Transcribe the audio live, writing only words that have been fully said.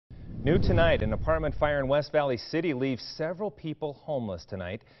New tonight, an apartment fire in West Valley City leaves several people homeless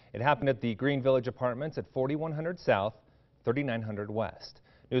tonight. It happened at the Green Village Apartments at 4100 South, 3900 West.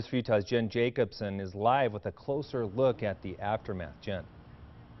 News for Utah's Jen Jacobson is live with a closer look at the aftermath. Jen.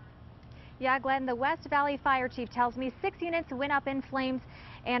 Yeah, Glenn, the West Valley Fire Chief tells me 6 units went up in flames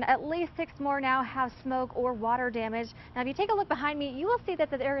and at least 6 more now have smoke or water damage. Now, if you take a look behind me, you will see that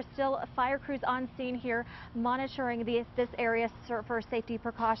there are still fire crews on scene here monitoring this area for safety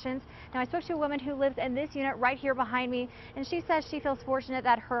precautions. Now, I spoke to a woman who lives in this unit right here behind me, and she says she feels fortunate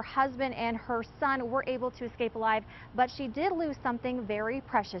that her husband and her son were able to escape alive, but she did lose something very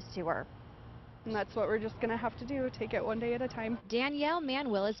precious to her. And that's what we're just going to have to do, take it one day at a time. Danielle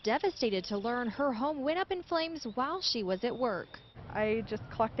Manuel is devastated to learn her home went up in flames while she was at work. I just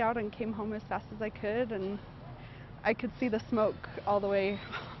clocked out and came home as fast as I could, and I could see the smoke all the way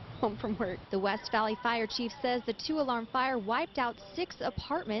home from work. The West Valley Fire Chief says the 2-alarm fire wiped out 6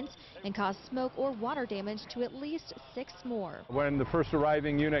 apartments and caused smoke or water damage to at least 6 more. When the first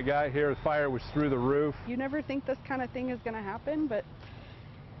arriving unit got here, the fire was through the roof. You never think this kind of thing is going to happen, but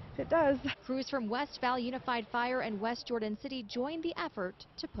it does. Crews from West Valley Unified Fire and West Jordan City joined the effort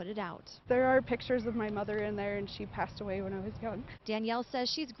to put it out. There are pictures of my mother in there, and she passed away when I was young. Danielle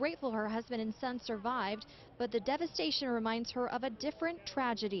says she's grateful her husband and son survived, but the devastation reminds her of a different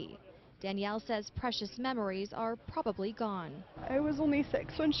tragedy. Danielle says precious memories are probably gone. I was only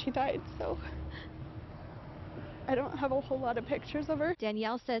 6 when she died, so I don't have a whole lot of pictures of her.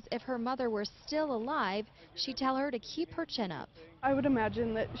 Danielle says if her mother were still alive, she'd tell her to keep her chin up. I would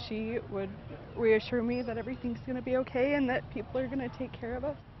imagine that she would reassure me that everything's going to be okay and that people are going to take care of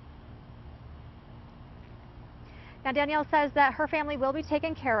us. Now, Danielle says that her family will be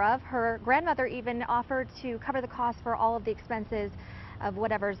taken care of. Her grandmother even offered to cover the cost for all of the expenses of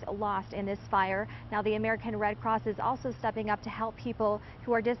whatever's lost in this fire. Now, the American Red Cross is also stepping up to help people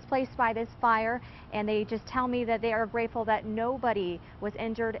who are displaced by this fire, and they just tell me that they are grateful that nobody was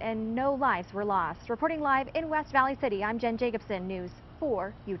injured and no lives were lost. Reporting live in West Valley City, I'm Jen Jacobson, News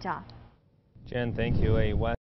 4 Utah. Jen, thank you.